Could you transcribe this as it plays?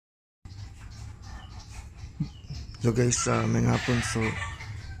So guys, may hapon, so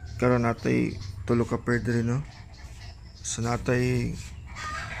karon natay tulo ka pair diri, no. So natay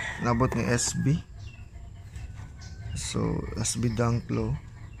nabot ng SB. So SB dunk low.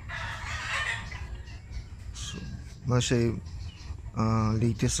 So masay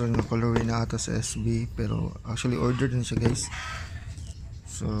latest ron nga colorway na ata sa SB, pero actually ordered din siya guys.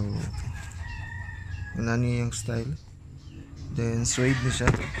 So nani yung style. Then suede ni siya.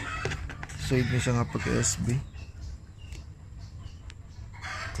 Suede ni siya nga pagka SB.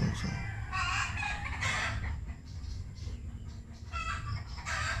 So,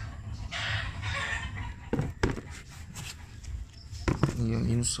 yung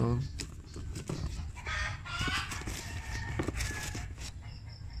insole.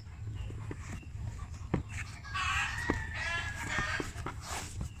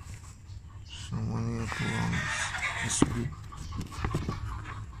 So ano yung tuwang SB.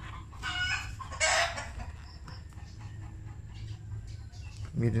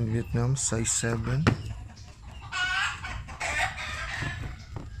 Made in Vietnam, size 7.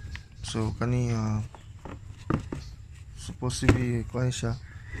 So kani supposed to be kuan siya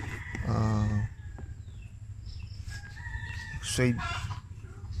shade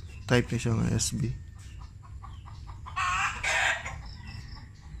type ni siya ng SB.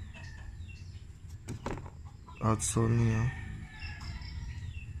 Outsole niya.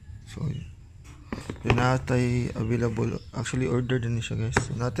 So yun natay available, actually ordered din siya guys.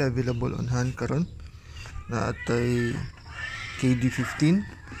 So natay available on hand karon. Natay KD15.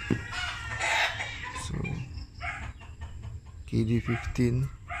 So KD15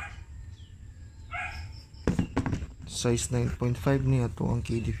 size 9.5 ni ato ang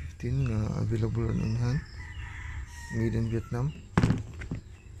KD15 nga available on hand, made in Vietnam.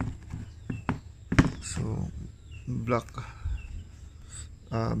 So black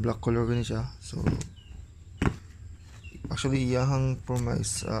color ni siya. So actually iyang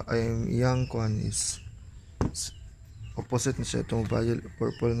promise iyang kuan is opposite ni siya itong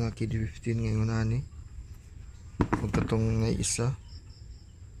purple nga KD15 ngayon ani. Magkatong na isa.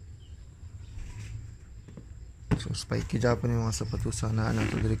 So spiky Japan yung mga sapatos na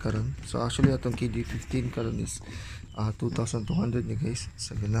nato diri karon. So actually atong KD15 karon is 2,200 ni guys.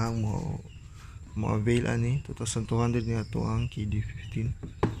 Sa ganahang mo avail ani 2,200 ni ato ang KD15.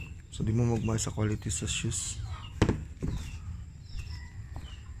 So di mo magmahal sa quality sa shoes.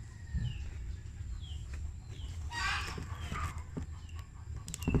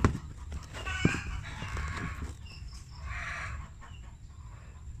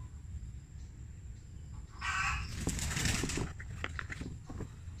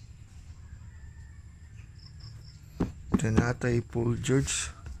 Then natay Paul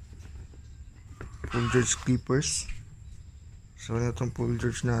George Clippers. So itong Paul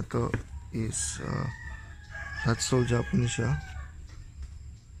George na to is outsole Japanese siya.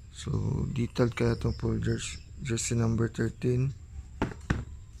 So detailed kaya itong Paul George, jersey number 13,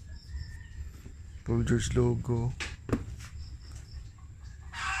 Paul George logo.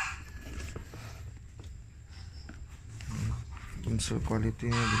 Insole quality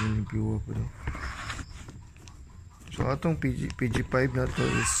nga dinilipiwa po daw. So atong PG5 na to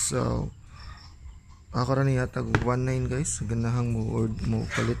is ako rin yata 19 guys. Ganahang mo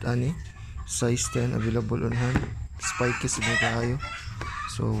palit ani, size 10 available on hand, spiky sa kayo.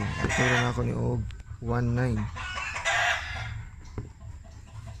 So ito rin ako ni 19.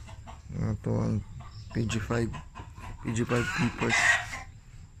 Ito ang PG5 Clippers.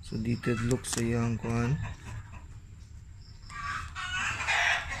 So detailed look sa iyang kuhan.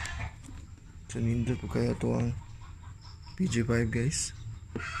 So nindot ko kaya ito ang PG5 guys.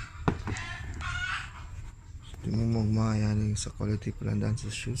 So di mo magmahayanin sa quality palandan sa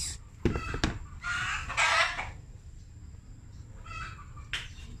shoes.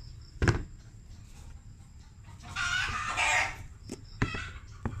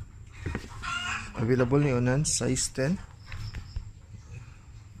 Available ni onan size 10.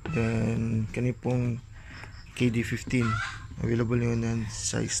 Then kani pong KD15 available ni onan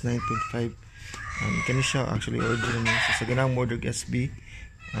size 9.5. Kani siya actually order niya sa ganang order SB.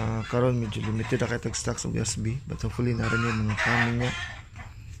 Karon medyo limited na kay stock sa SB, but hopefully naran yung mga coming niya.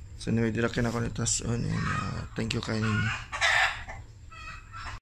 So anyway, dira kina ko ni tas on, and thank you kay ninyo.